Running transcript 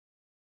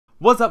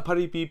What's up,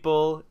 party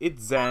people?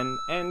 It's Zen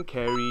and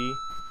Carrie,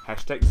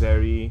 hashtag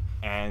Zeri,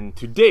 and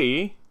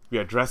today we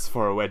are dressed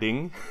for a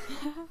wedding.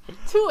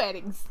 Two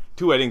weddings.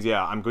 Two weddings,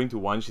 yeah. I'm going to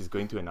one, she's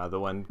going to another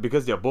one.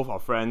 Because they're both our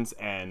friends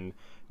and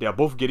they're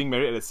both getting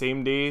married at the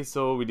same day,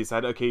 so we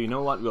decided, okay, you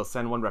know what? We'll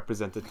send one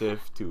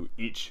representative to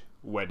each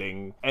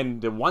wedding.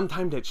 And the one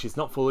time that she's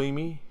not following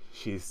me,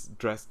 she's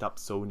dressed up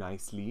so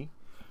nicely.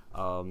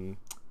 I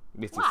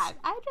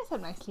dress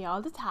up nicely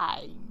all the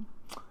time.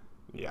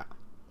 Yeah.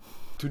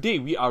 Today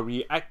we are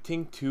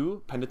reacting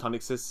to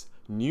Pentatonix's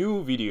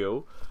new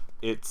video.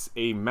 It's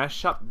a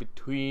mashup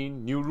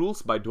between New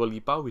Rules by Dua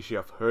Lipa, which you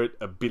have heard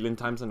a billion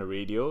times on the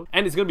radio.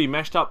 And it's going to be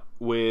mashed up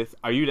with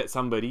Are You That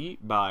Somebody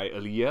by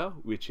Aaliyah,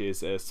 which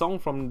is a song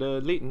from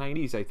the late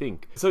 90s, I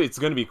think. So it's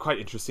going to be quite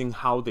interesting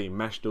how they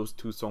mash those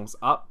two songs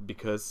up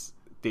because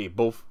they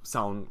both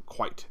sound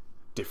quite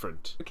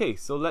different. Okay,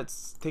 so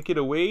let's take it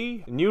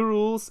away. New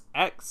Rules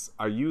X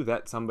Are You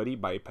That Somebody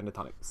by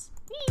Pentatonix.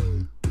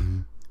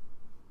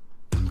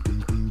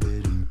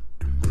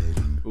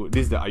 Ooh,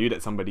 this is the Are You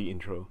That Somebody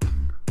intro.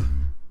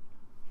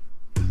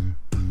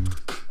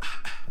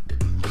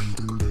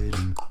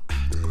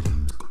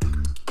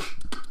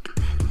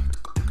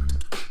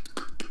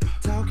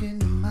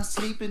 Talking in my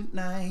sleep at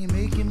night,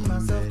 making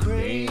myself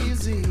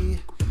crazy.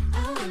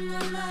 Out of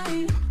my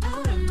mind,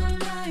 out of my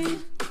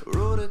mind.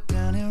 Wrote it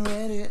down and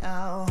read it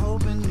out,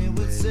 hoping it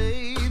would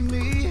save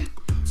me.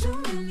 Too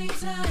many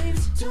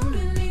times,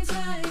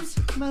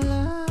 my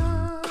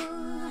love.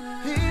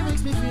 He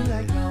makes me feel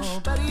like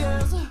nobody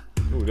else.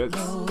 Ooh, that's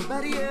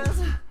Nobody else.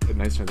 a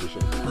nice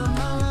transition.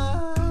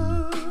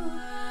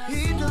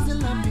 He doesn't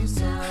love me,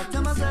 so I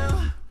tell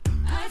myself,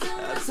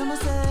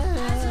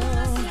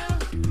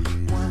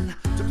 one,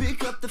 to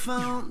pick up the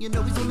phone. You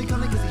know he's only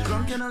calling cause he's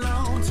drunk and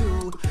alone.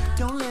 Two,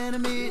 don't let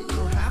him in,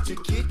 you'll have to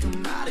kick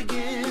him out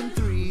again.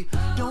 Three,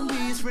 don't be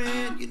his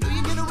friend. You know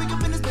you're gonna wake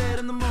up in his bed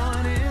in the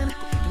morning.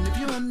 And if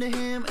you're under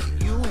him,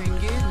 you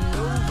ain't getting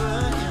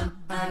over him.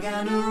 I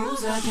got no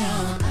rules, I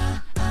count.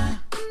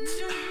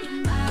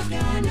 I've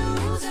got no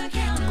rules, I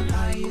count.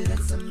 Are you that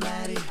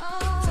somebody?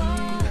 Tell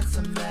me you got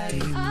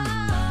somebody. Are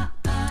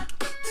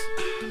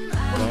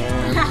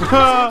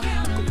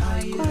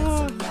you that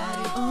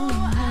somebody?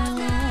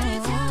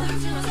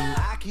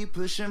 I keep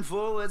pushing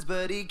forwards,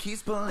 but he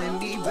keeps pulling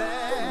me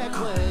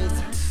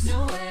backwards.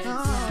 Nowhere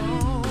to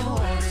turn,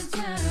 nowhere to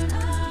turn.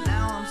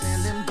 Now I'm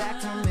standing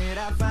back from it.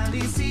 I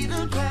finally see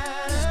the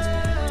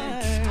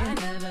pattern. I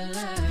never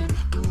learned.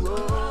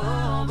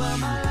 Oh, but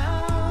my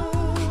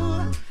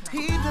love,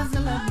 he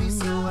doesn't love me,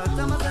 so I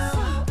tell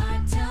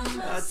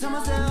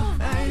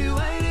myself, I do.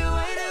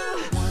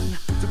 One,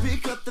 to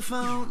pick up the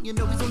phone. You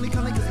know he's only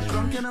calling cause he's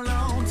drunk and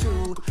alone.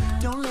 Two,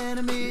 don't let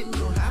him in,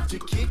 you'll have to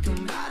kick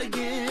him out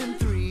again.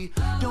 Three,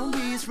 don't be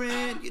his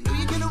friend. You know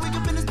you're gonna wake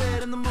up in his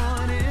bed in the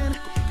morning.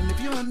 And if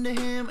you're under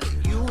him,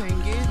 you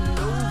ain't getting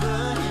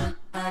over him.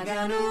 I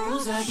got no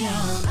rules, I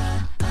count.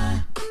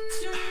 I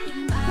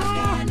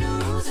got no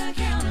rules, I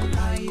count.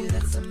 Are you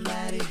that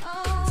somebody?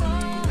 Tell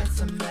me you got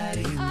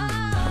somebody.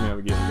 Coming up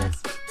again, guys.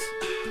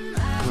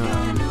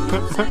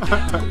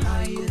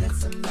 Are you that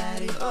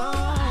somebody?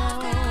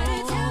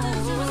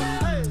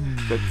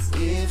 That's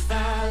If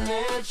I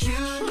let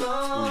you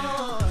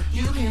go,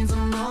 you can't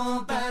tell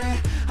nobody.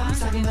 I'm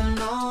talking about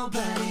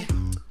nobody.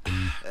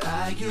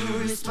 Are you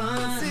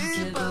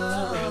responsible?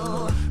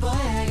 Boy,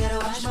 I gotta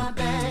watch my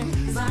back,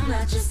 cause I'm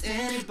not just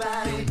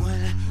anybody. One,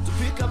 to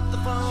pick up the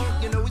phone.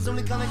 You know he's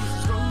only calling cause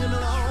he's strong and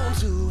alone.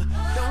 Two,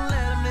 don't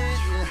let him in,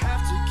 you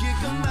have to kick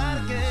him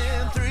out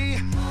again. Three,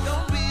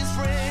 don't be his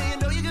friend.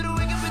 You know you're gonna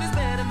wake up in his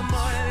bed in the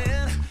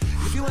morning.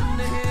 If you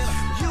under him,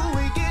 you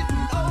ain't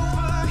getting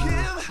over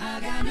him. I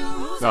got no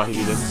rules. no, he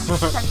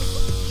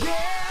didn't.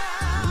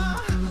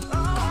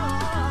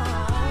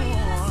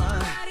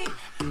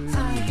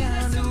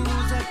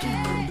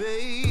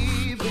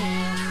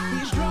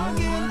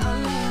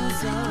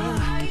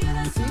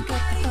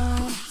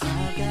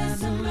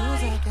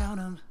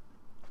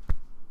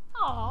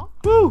 Aww.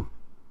 Woo!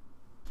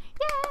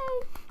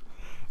 Yay!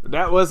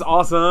 That was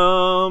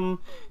awesome!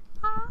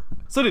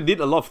 So they did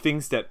a lot of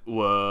things that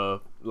were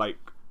like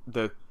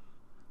the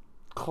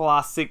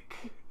classic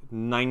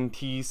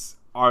 90s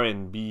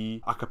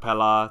R&B a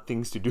cappella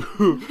things to do.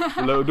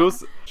 Like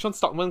those, Sean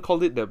Stockman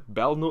called it the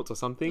bell notes or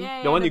something.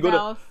 Yeah, the one the you go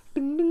bells. to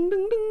ding, ding,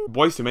 ding, ding.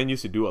 Boys to Men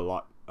used to do a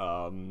lot.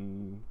 But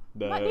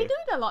they do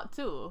it a lot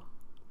too.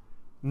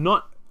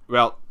 Not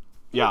well.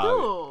 Yeah.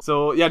 do.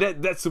 So yeah,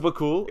 that's super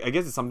cool. I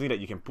guess it's something that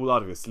you can pull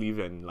out of your sleeve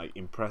and like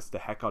impress the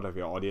heck out of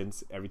your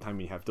audience every time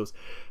you have those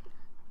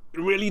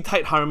really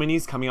tight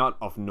harmonies coming out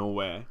of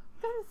nowhere.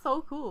 This is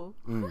so cool.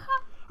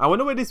 I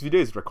wonder where this video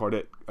is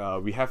recorded.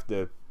 We have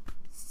the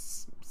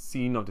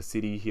scene of the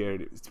city here.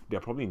 They're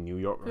probably in New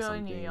York or We're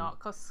something. in New York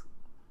because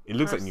It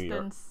looks like New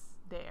York.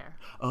 there.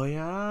 Oh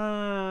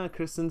yeah,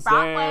 Kristen's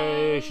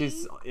Broadway.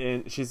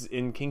 there. She's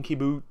in kinky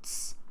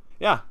boots.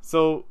 Yeah,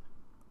 so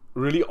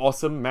really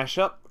awesome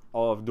mashup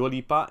of Dua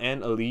Lipa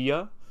and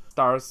Aaliyah,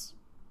 stars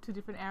Two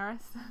different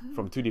eras.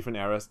 from two different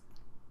eras,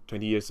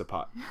 20 years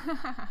apart.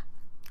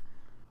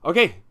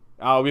 Okay,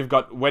 We've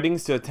got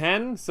weddings to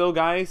attend. So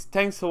guys,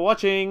 thanks for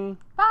watching.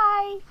 Bye.